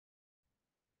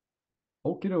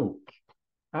Okidok.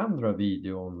 Andra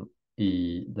videon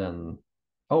i den...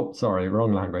 Oh, sorry,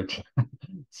 wrong language.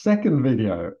 Second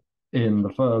video in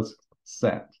the first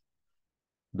set,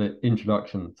 the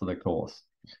introduction to the course.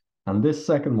 And this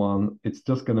second one, it's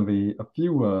just going to be a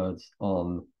few words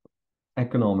on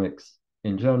economics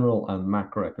in general and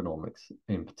macroeconomics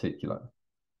in particular.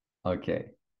 Okay.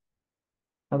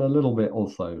 And a little bit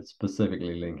also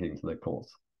specifically linking to the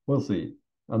course. We'll see.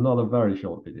 Another very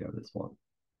short video, this one.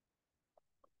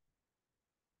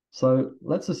 So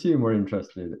let's assume we're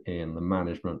interested in the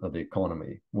management of the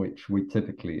economy, which we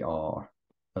typically are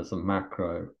as a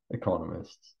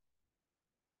macroeconomists.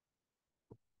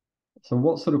 So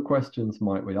what sort of questions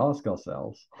might we ask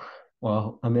ourselves?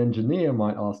 Well, an engineer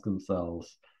might ask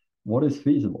themselves, what is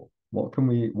feasible? What can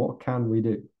we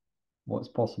do? What's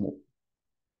possible?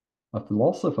 A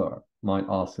philosopher might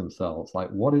ask themselves, like,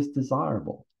 what is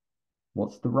desirable?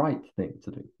 What's the right thing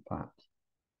to do, perhaps?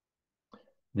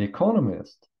 The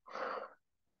economist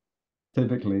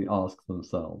typically ask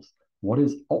themselves, what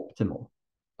is optimal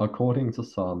according to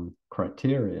some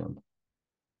criterion,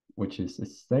 which is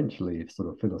essentially sort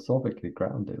of philosophically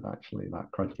grounded, actually,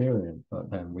 that criterion. But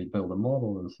then we build a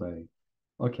model and say,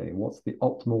 okay, what's the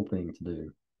optimal thing to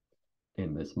do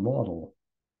in this model?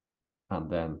 And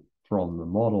then from the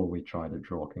model, we try to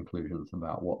draw conclusions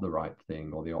about what the right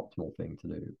thing or the optimal thing to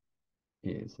do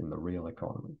is in the real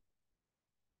economy.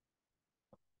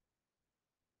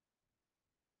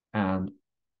 And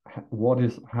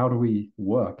how do we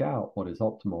work out what is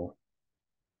optimal?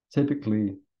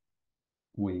 Typically,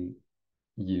 we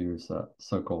use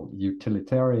so-called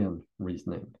utilitarian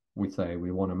reasoning. We say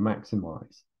we want to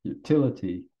maximize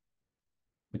utility,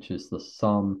 which is the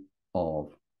sum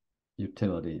of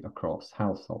utility across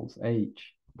households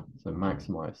H. So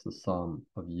maximize the sum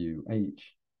of UH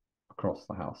across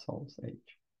the households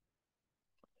H.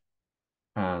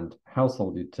 And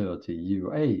household utility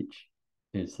UH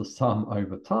is the sum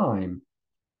over time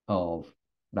of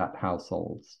that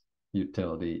household's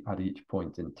utility at each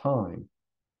point in time,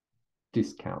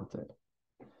 discounted.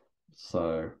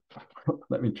 So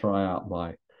let me try out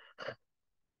my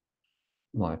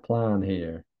plan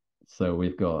here. So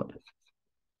we've got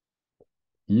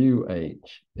UH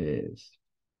is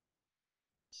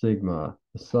sigma,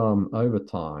 the sum over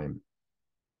time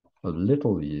of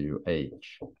little UH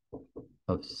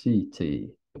of CT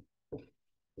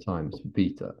times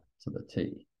beta to the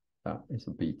T. That is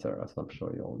a beta, as I'm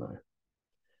sure you all know.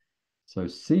 So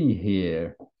C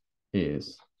here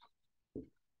is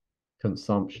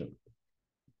consumption.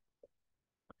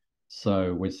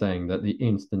 So we're saying that the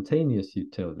instantaneous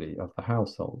utility of the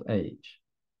household H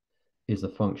is a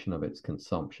function of its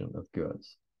consumption of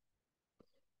goods.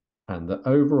 And the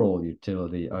overall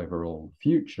utility over all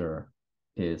future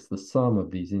is the sum of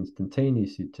these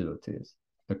instantaneous utilities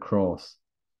across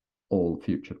all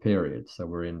future periods. So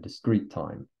we're in discrete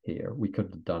time here. We could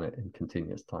have done it in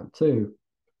continuous time too.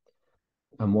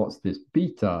 And what's this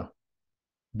beta?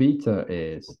 Beta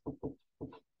is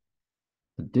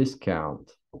the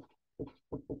discount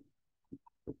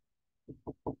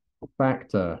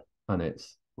factor, and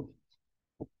it's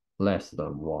less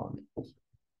than 1.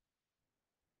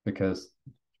 Because,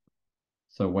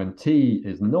 so when t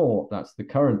is 0, that's the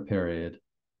current period.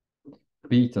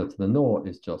 Beta to the 0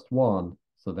 is just 1.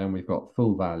 So then we've got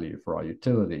full value for our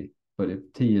utility. But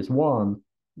if t is 1,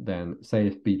 then say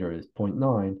if beta is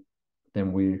 0.9,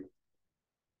 then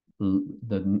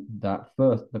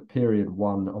the period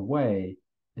 1 away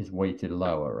is weighted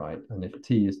lower, right? And if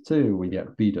t is 2, we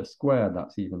get beta squared,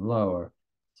 that's even lower.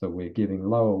 So we're giving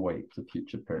lower weight to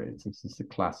future periods. This is a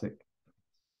classic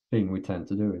thing we tend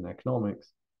to do in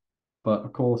economics. But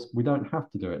of course, we don't have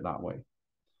to do it that way.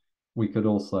 We could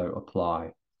also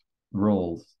apply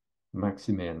rules,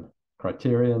 Maximin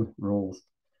criterion rules.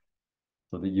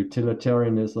 So the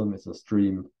utilitarianism is a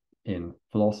stream in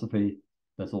philosophy.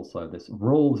 There's also this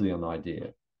Rawlsian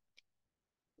idea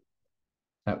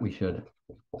that we should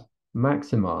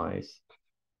maximize,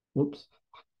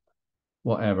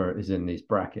 whatever is in these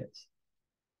brackets.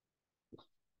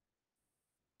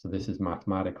 So this is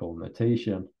mathematical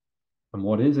notation. And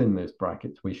what is in these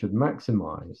brackets, we should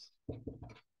maximize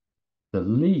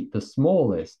the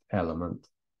smallest element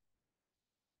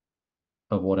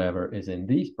of whatever is in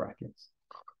these brackets.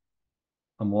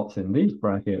 And what's in these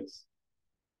brackets?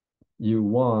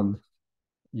 U1,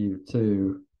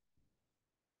 U2,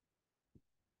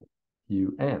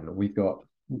 UN. We've got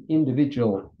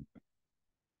individual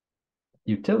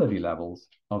utility levels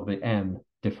of the n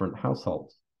different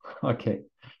households. Okay,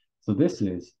 so this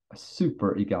is a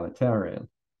super egalitarian.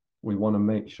 We want to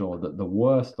make sure that the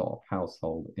worst off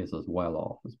household is as well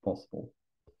off as possible.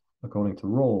 according to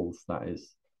Rawls, that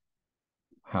is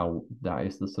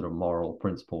the sort of moral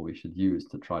principle we should use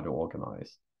to try to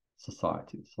organize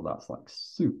society. So that's like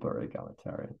super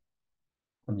egalitarian.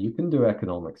 And you can do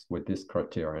economics with this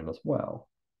criterion as well.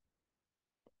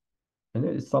 And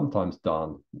it is sometimes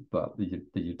done, but the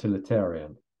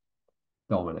utilitarian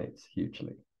dominates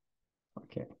hugely.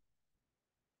 Okay.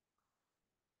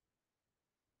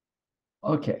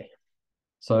 Okay.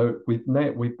 So we've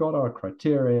got our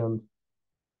criterion.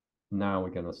 Now we're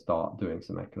going to start doing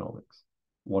some economics.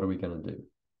 What are we going to do?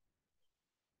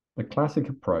 The classic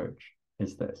approach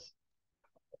is this.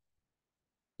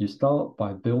 You start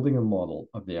by building a model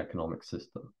of the economic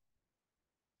system.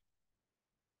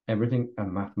 Everything a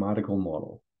mathematical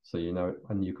model. So you know,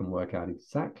 and you can work out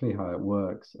exactly how it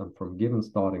works. And from given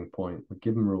starting point, with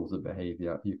given rules of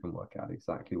behavior, you can work out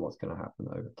exactly what's going to happen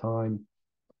over time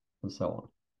and so on.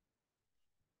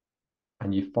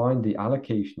 And you find the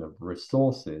allocation of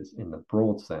resources in the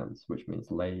broad sense, which means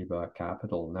labor,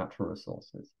 capital, natural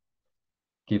resources,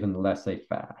 given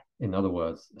laissez-faire. In other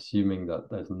words, assuming that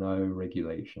there's no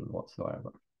regulation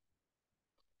whatsoever.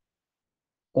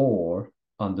 Or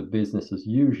under business as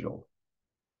usual,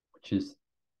 which is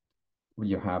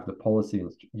you have the policy,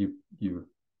 you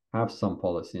have some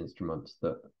policy instruments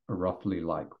that are roughly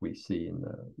like we see in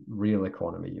the real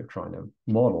economy you're trying to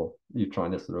model, you're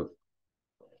trying to sort of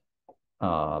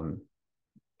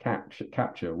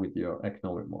capture with your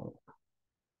economic model.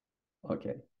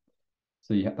 Okay,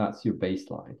 so that's your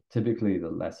baseline, typically the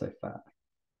laissez-faire.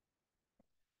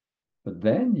 But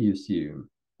then you assume,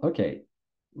 okay,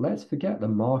 let's forget the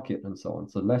market and so on.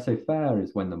 So laissez-faire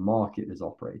is when the market is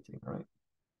operating, right?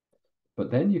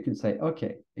 But then you can say,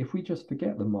 okay, if we just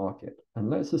forget the market and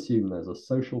let's assume there's a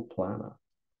social planner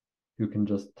who can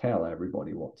just tell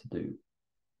everybody what to do.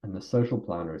 And the social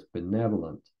planner is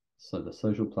benevolent. So the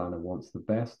social planner wants the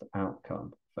best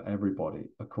outcome for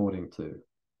everybody according to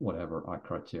whatever our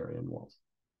criterion was.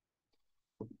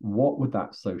 What would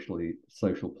that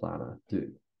social planner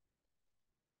do?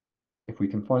 If we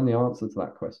can find the answer to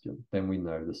that question, then we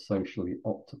know the socially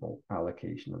optimal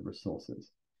allocation of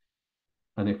resources.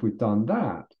 And if we've done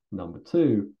that, number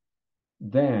two,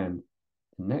 then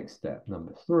the next step,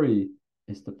 number three,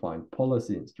 is to find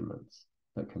policy instruments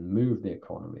that can move the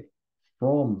economy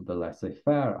from the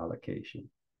laissez-faire allocation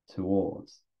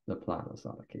towards the planner's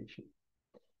allocation.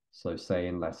 So say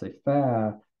in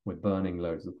laissez-faire, we're burning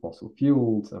loads of fossil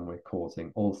fuels and we're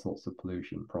causing all sorts of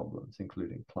pollution problems,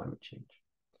 including climate change.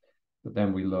 But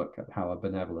then we look at how a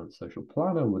benevolent social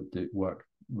planner would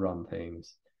run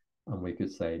things, and we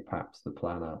could say perhaps the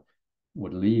planner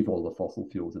would leave all the fossil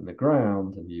fuels in the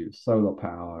ground and use solar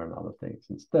power and other things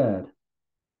instead.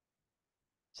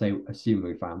 So assume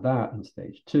we found that in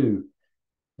stage two.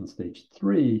 In stage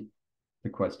three, the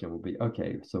question will be,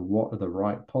 okay, so what are the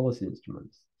right policy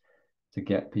instruments to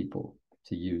get people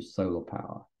to use solar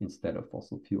power instead of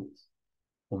fossil fuels?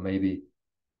 Or maybe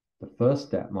the first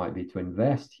step might be to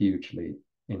invest hugely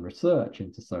in research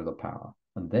into solar power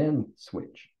and then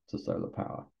switch to solar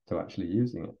power, to actually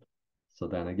using it. So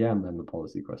then again, then the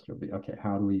policy question will be, okay,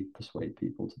 how do we persuade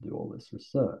people to do all this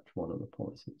research? What are the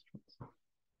policy instruments?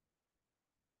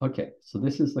 Okay, so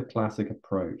this is the classic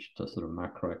approach to sort of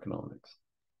macroeconomics.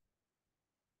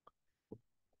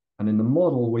 And in the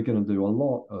model, we're going to do a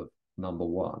lot of number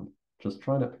one, just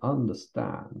trying to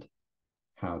understand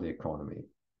how the economy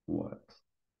works.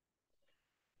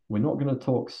 We're not going to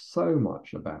talk so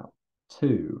much about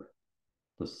two,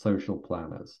 the social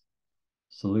planner's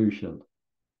solution.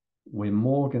 We're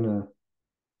more going to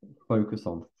focus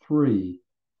on three,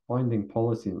 finding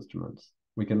policy instruments.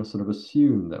 We're going to sort of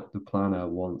assume that the planner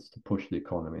wants to push the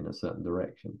economy in a certain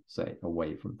direction, say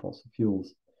away from fossil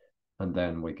fuels. And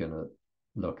then we're going to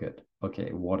look at,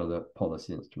 okay, what are the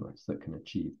policy instruments that can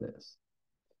achieve this?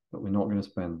 But we're not going to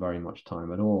spend very much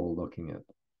time at all looking at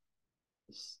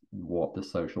what the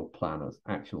social planner's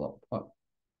actual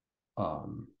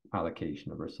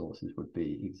allocation of resources would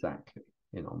be exactly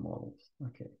in our models.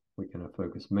 Okay, we're going to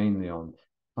focus mainly on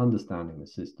understanding the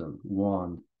system,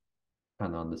 one,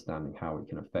 and understanding how we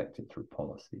can affect it through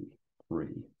policy,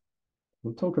 three.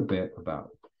 We'll talk a bit about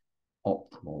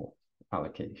optimal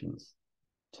allocations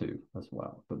too, as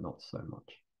well, but not so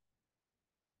much.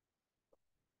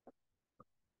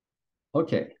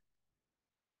 Okay.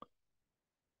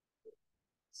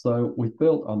 So we've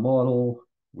built our model,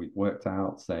 we've worked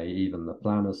out, say, even the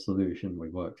planner's solution, we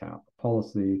worked out the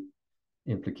policy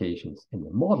implications in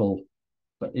the model,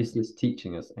 but is this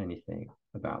teaching us anything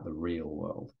about the real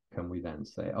world? Can we then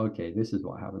say, okay, this is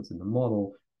what happens in the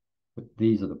model, but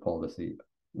these are the policies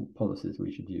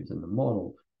we should use in the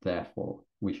model, therefore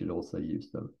we should also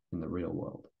use them in the real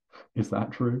world. Is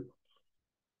that true?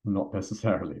 Not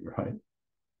necessarily, right?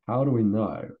 How do we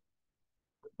know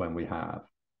when we have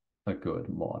a good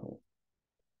model?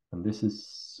 And this is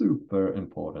super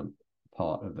important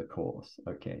part of the course,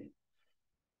 okay?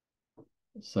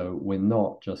 So we're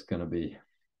not just going to be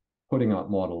putting up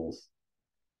models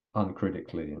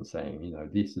uncritically and saying, you know,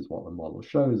 this is what the model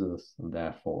shows us, and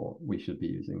therefore we should be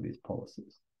using these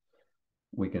policies.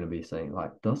 We're going to be saying,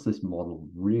 like, does this model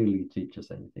really teach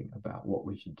us anything about what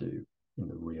we should do in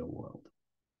the real world?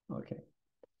 Okay.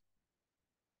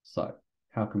 So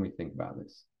how can we think about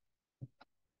this?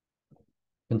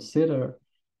 Consider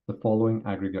the following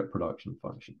aggregate production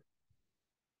function.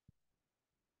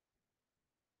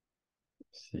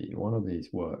 See, one of these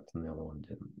worked and the other one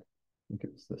didn't. I think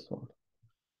it was this one.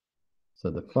 So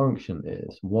the function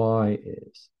is y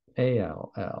is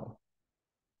ALL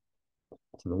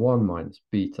to the 1 minus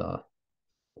beta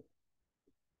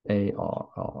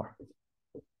ARR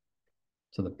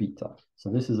to the beta. So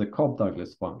this is a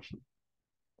Cobb-Douglas function.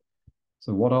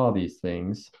 So what are these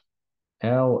things?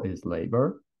 L is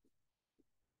labor.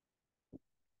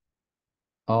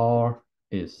 R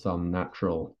is some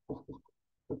natural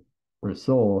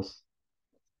resource.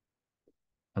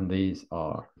 And these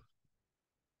are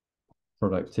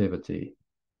productivity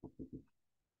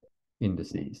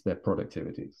indices. They're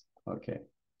productivities. Okay.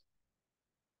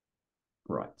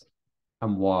 Right.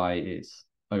 And Y is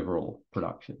overall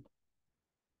production.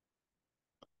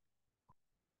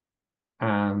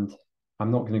 And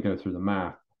I'm not going to go through the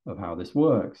math of how this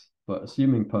works, but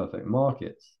assuming perfect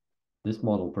markets, this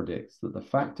model predicts that the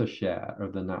factor share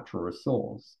of the natural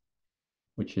resource,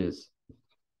 which is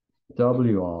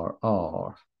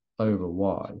WRR over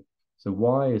Y. So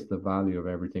Y is the value of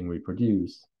everything we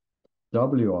produce.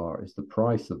 WR is the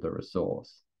price of the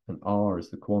resource, and R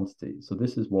is the quantity. So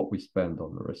this is what we spend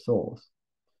on the resource.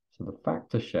 So the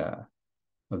factor share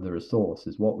of the resource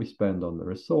is what we spend on the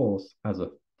resource as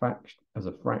a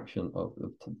fraction of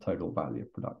the total value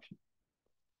of production.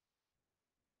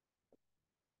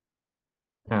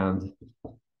 And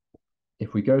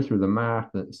if we go through the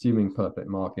math, assuming perfect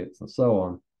markets and so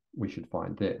on, we should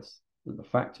find this, that the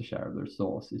factor share of the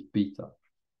resource is beta.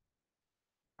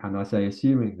 And I say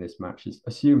assume this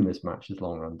matches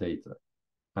long run data,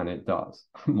 and it does,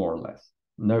 more or less.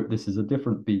 Note this is a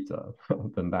different beta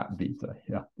than that beta.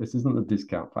 Yeah, this isn't the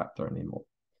discount factor anymore.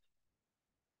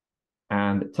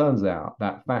 And it turns out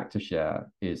that factor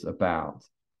share is about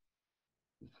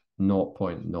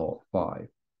 0.05,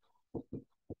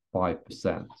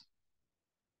 5%.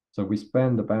 So we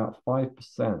spend about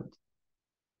 5%.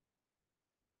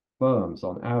 Firms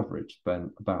on average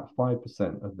spend about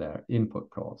 5% of their input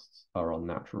costs are on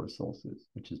natural resources,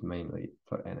 which is mainly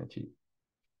for energy.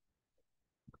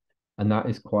 And that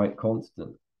is quite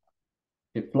constant.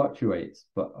 It fluctuates,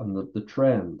 but on the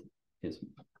trend is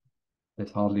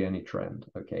there's hardly any trend.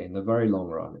 Okay, in the very long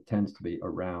run, it tends to be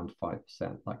around 5%.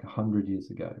 Like 100 years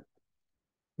ago,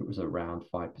 it was around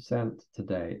 5%.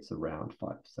 Today, it's around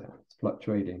 5%. It's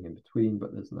fluctuating in between,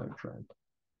 but there's no trend.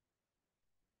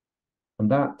 And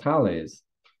that tallies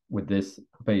with this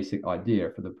basic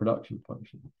idea for the production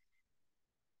function.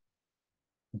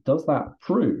 Does that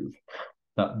prove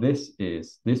that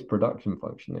this production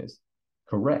function is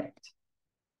correct?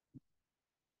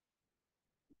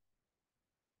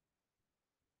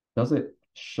 Does it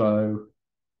show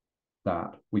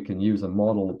that we can use a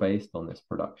model based on this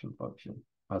production function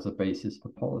as a basis for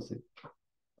policy?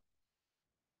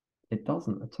 It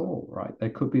doesn't at all, right? There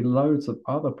could be loads of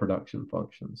other production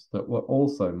functions that were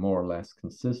also more or less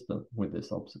consistent with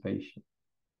this observation.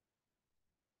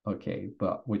 Okay,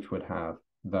 but which would have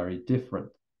very different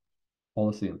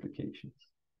policy implications.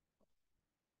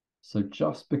 So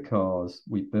just because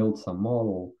we build some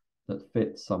model that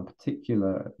fits some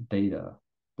particular data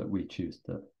that we choose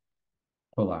to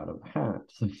pull out of the hat,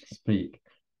 so to speak,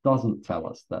 doesn't tell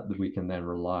us that we can then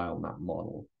rely on that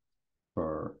model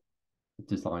for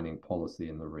designing policy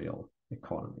in the real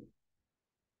economy.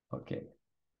 Okay.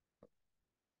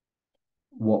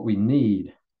 What we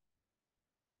need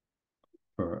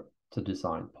to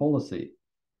design policy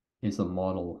is a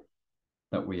model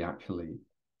that we actually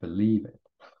believe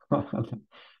in.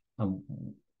 And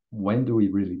when do we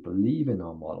really believe in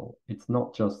our model? It's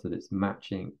not just that it's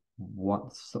matching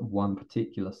one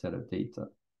particular set of data.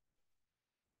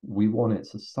 We want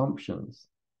its assumptions,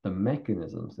 the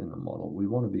mechanisms in the model. We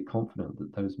want to be confident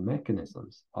that those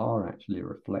mechanisms are actually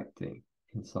reflecting,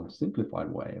 in some simplified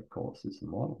way, of course, it's a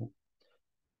model,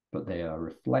 but they are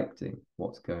reflecting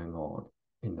what's going on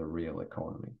in the real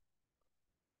economy.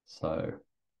 So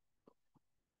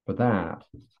for that,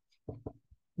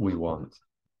 we want,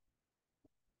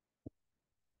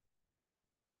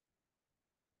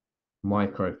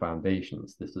 micro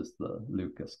foundations. This is the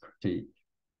Lucas critique.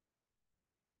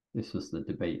 This was the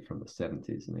debate from the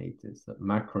 70s and 80s that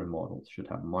macro models should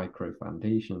have micro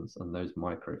foundations, and those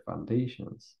micro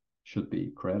foundations should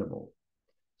be credible.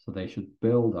 So they should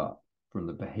build up from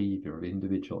the behavior of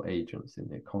individual agents in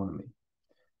the economy,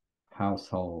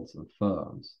 households and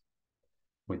firms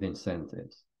with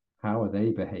incentives. How are they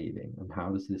behaving, and how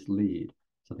does this lead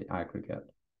to the aggregate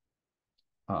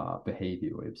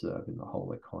behavior we observe in the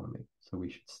whole economy? So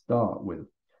we should start with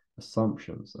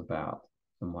assumptions about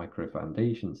the micro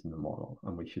foundations in the model,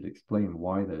 and we should explain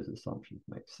why those assumptions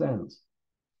make sense.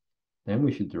 Then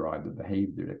we should derive the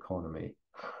behavior economy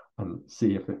and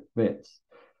see if it fits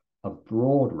a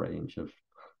broad range of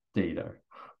data,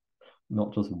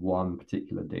 not just one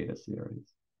particular data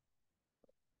series.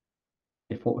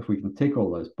 If we can tick all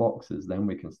those boxes, then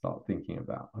we can start thinking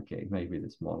about, okay, maybe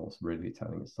this model's really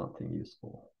telling us something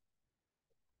useful.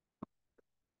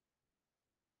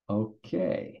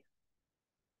 Okay.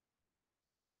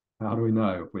 How do we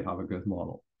know if we have a good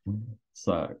model?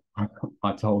 So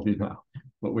I told you now,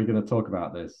 but we're going to talk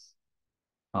about this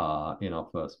in our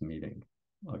first meeting.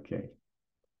 Okay.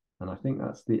 And I think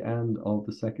that's the end of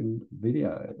the second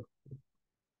video.